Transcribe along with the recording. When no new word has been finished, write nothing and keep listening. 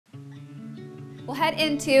We'll head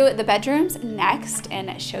into the bedrooms next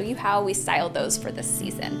and show you how we styled those for this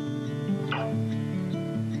season.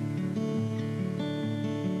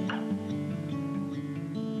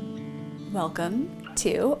 Welcome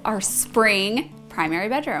to our spring primary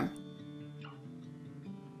bedroom.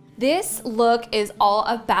 This look is all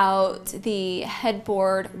about the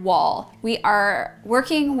headboard wall. We are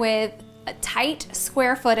working with a tight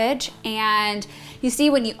square footage, and you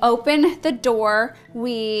see when you open the door,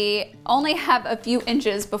 we only have a few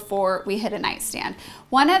inches before we hit a nightstand.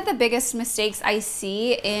 One of the biggest mistakes I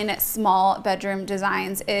see in small bedroom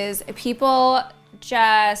designs is people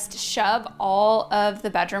just shove all of the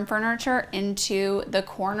bedroom furniture into the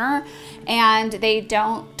corner and they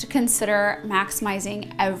don't consider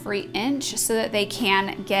maximizing every inch so that they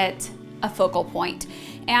can get a focal point.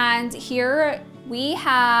 And here we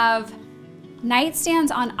have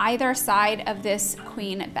nightstands on either side of this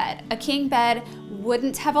queen bed. A king bed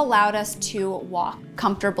wouldn't have allowed us to walk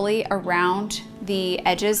comfortably around the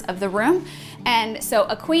edges of the room. And so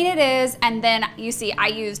a queen it is, and then you see I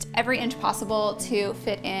used every inch possible to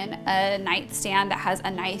fit in a nightstand that has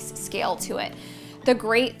a nice scale to it. The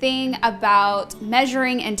great thing about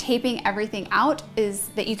measuring and taping everything out is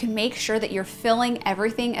that you can make sure that you're filling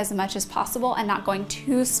everything as much as possible and not going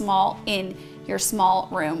too small in your small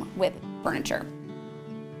room with furniture.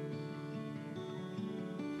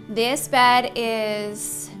 This bed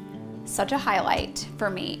is such a highlight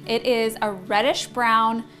for me. It is a reddish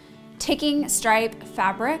brown ticking stripe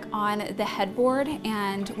fabric on the headboard,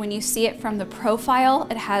 and when you see it from the profile,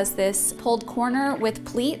 it has this pulled corner with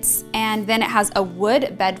pleats, and then it has a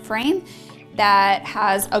wood bed frame that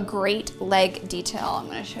has a great leg detail. I'm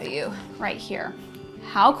going to show you right here.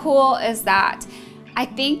 How cool is that? I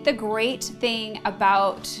think the great thing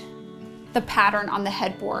about the pattern on the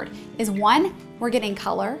headboard is, one, we're getting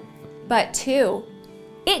color, but two,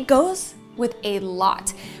 it goes with a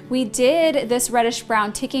lot. We did this reddish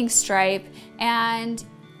brown ticking stripe and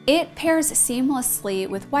it pairs seamlessly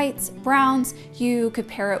with whites, browns. You could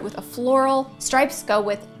pair it with a floral. Stripes go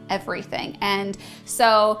with everything. And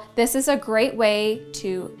so this is a great way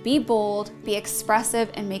to be bold, be expressive,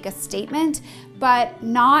 and make a statement, but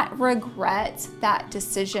not regret that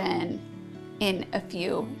decision in a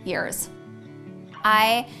few years.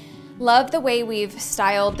 I love the way we've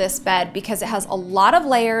styled this bed because it has a lot of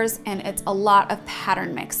layers and it's a lot of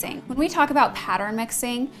pattern mixing. When we talk about pattern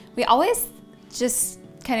mixing, we always just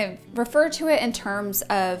kind of refer to it in terms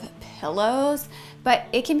of pillows, but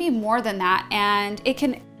it can be more than that, and it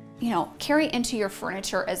can, you know, carry into your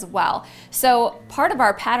furniture as well. So part of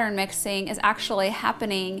our pattern mixing is actually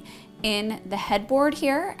happening in the headboard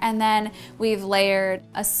here, and then we've layered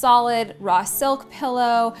a solid raw silk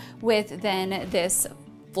pillow with then this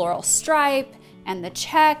floral stripe and the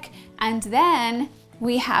check, and then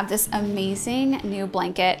we have this amazing new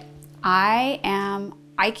blanket. I'm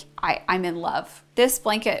in love. This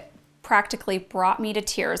blanket practically brought me to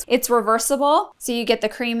tears. It's reversible, so you get the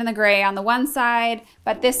cream and the gray on the one side,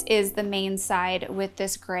 but this is the main side with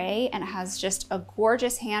this gray, and it has just a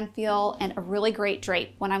gorgeous hand feel and a really great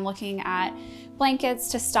drape. When I'm looking at blankets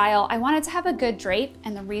to style, I wanted to have a good drape,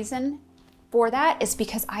 and the reason for that is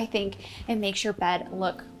because I think it makes your bed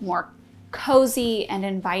look more cozy and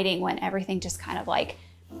inviting when everything just kind of like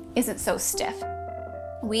isn't so stiff.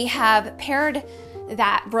 We have paired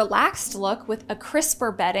that relaxed look with a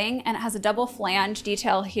crisper bedding, and it has a double flange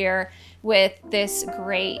detail here with this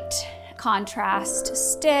great contrast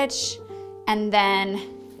stitch, and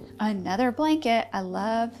then another blanket. I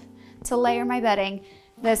love to layer my bedding.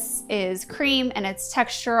 This is cream and it's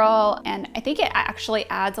textural, and I think it actually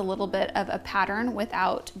adds a little bit of a pattern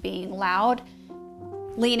without being loud,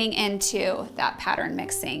 leaning into that pattern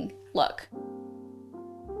mixing look.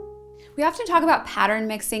 We often talk about pattern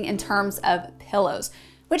mixing in terms of pillows,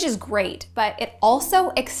 which is great, but it also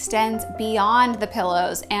extends beyond the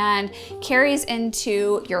pillows and carries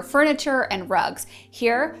into your furniture and rugs.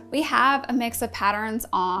 Here we have a mix of patterns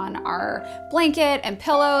on our blanket and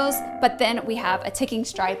pillows, but then we have a ticking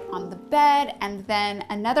stripe on the bed and then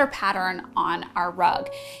another pattern on our rug.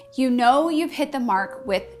 You know you've hit the mark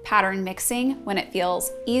with pattern mixing when it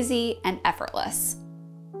feels easy and effortless.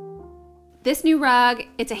 This new rug,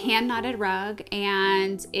 it's a hand knotted rug,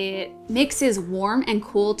 and it mixes warm and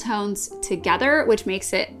cool tones together, which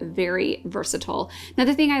makes it very versatile.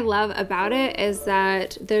 Another thing I love about it is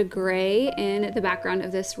that the gray in the background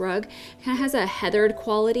of this rug kind of has a heathered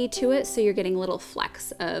quality to it, so you're getting little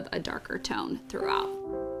flecks of a darker tone throughout.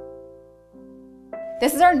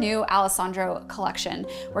 This is our new Alessandro collection.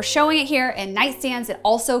 We're showing it here in nightstands. It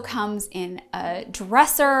also comes in a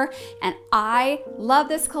dresser, and I love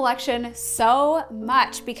this collection so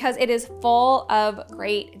much because it is full of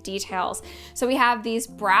great details. So we have these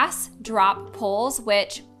brass drop pulls,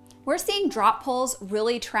 which we're seeing drop pulls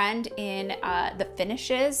really trend in the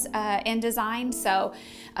finishes in design. So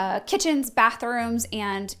kitchens, bathrooms,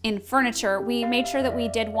 and in furniture, we made sure that we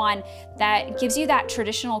did one that gives you that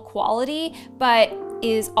traditional quality, but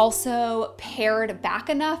is also pared back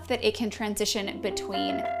enough that it can transition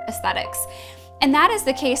between aesthetics. And that is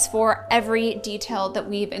the case for every detail that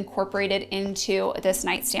we've incorporated into this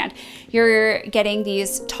nightstand. You're getting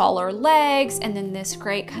these taller legs and then this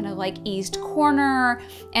great kind of like eased corner.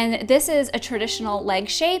 And this is a traditional leg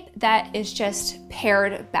shape that is just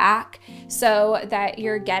pared back so that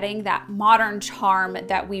you're getting that modern charm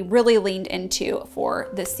that we really leaned into for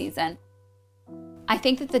this season. I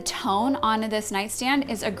think that the tone on this nightstand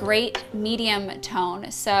is a great medium tone.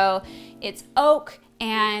 So it's oak,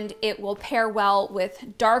 and it will pair well with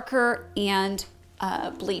darker and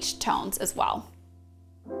bleached tones as well.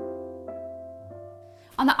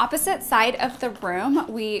 On the opposite side of the room,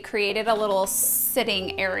 we created a little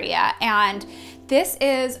sitting area, and this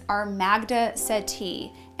is our Magda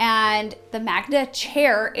settee. And the Magda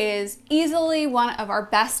chair is easily one of our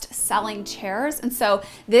best selling chairs. And so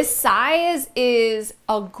this size is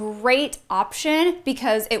a great option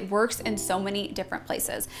because it works in so many different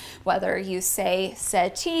places. Whether you say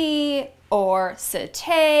settee or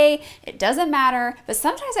settee, it doesn't matter. But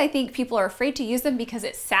sometimes I think people are afraid to use them because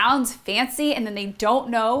it sounds fancy and then they don't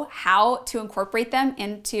know how to incorporate them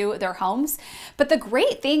into their homes. But the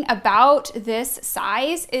great thing about this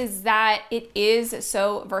size is that it is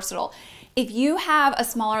so versatile. If you have a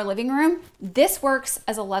smaller living room, this works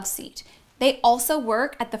as a love seat. They also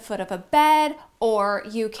work at the foot of a bed, or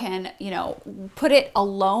you can, put it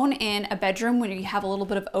alone in a bedroom when you have a little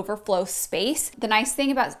bit of overflow space. The nice thing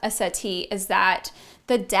about a settee is that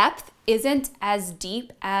the depth isn't as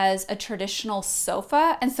deep as a traditional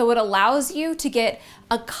sofa, and so it allows you to get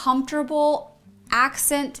a comfortable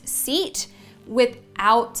accent seat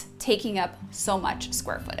without taking up so much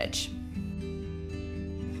square footage.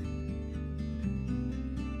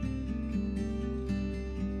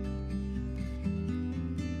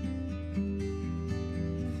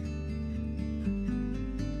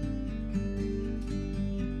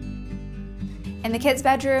 In the kids'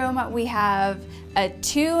 bedroom, we have a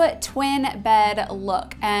 2 twin bed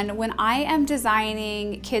look. And when I am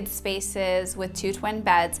designing kids' spaces with 2 twin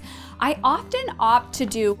beds, I often opt to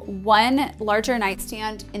do one larger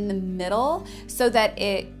nightstand in the middle so that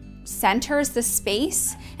it centers the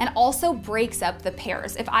space and also breaks up the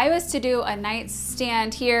pairs. If I was to do a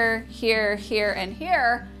nightstand here, here, here, and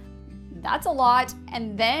here, that's a lot.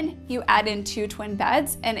 And then you add in 2 twin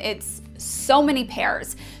beds and it's so many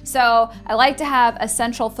pairs. So I like to have a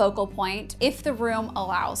central focal point if the room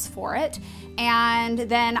allows for it. And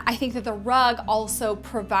then I think that the rug also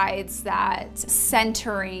provides that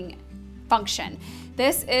centering function.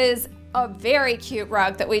 This is a very cute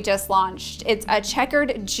rug that we just launched. It's a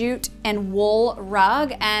checkered jute and wool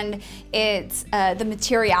rug, and it's the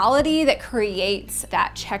materiality that creates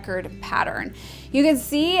that checkered pattern. You can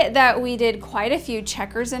see that we did quite a few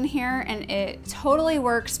checkers in here, and it totally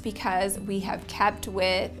works because we have kept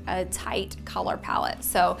with a tight color palette.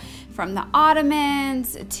 So from the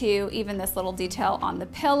ottomans to even this little detail on the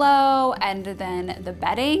pillow and then the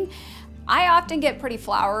bedding, I often get pretty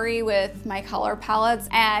flowery with my color palettes,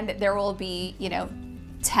 and there will be,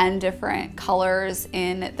 10 different colors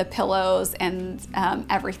in the pillows and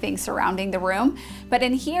everything surrounding the room. But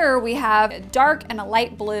in here we have a dark and a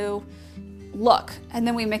light blue look, and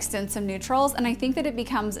then we mixed in some neutrals, and I think that it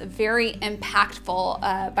becomes very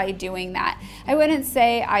impactful by doing that. I wouldn't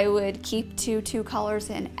say I would keep two colors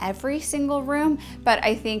in every single room, but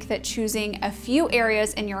I think that choosing a few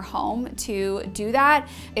areas in your home to do that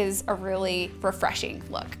is a really refreshing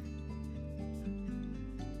look.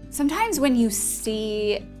 Sometimes when you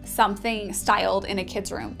see something styled in a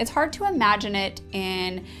kid's room, it's hard to imagine it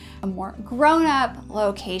in a more grown-up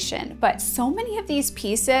location, but so many of these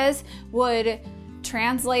pieces would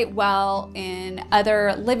translate well in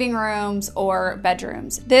other living rooms or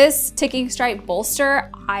bedrooms. This ticking stripe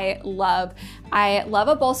bolster, I love. I love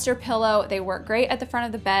a bolster pillow. They work great at the front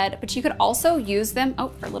of the bed, but you could also use them,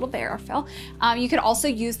 oh, our little bear fell. You could also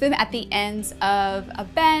use them at the ends of a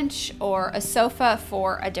bench or a sofa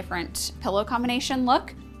for a different pillow combination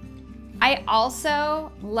look. I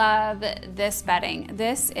also love this bedding.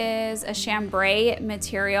 This is a chambray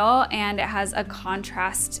material and it has a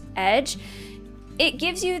contrast edge. It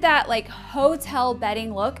gives you that like hotel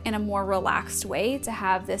bedding look in a more relaxed way to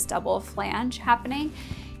have this double flange happening.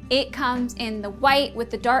 It comes in the white with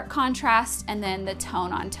the dark contrast and then the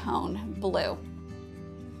tone on tone blue.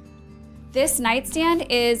 This nightstand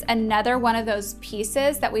is another one of those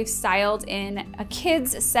pieces that we've styled in a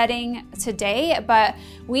kid's setting today, but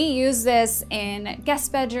we use this in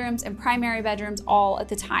guest bedrooms and primary bedrooms all at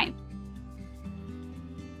the time.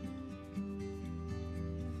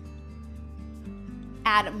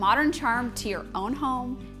 Add modern charm to your own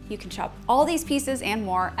home. You can shop all these pieces and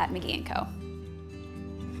more at McGee Co.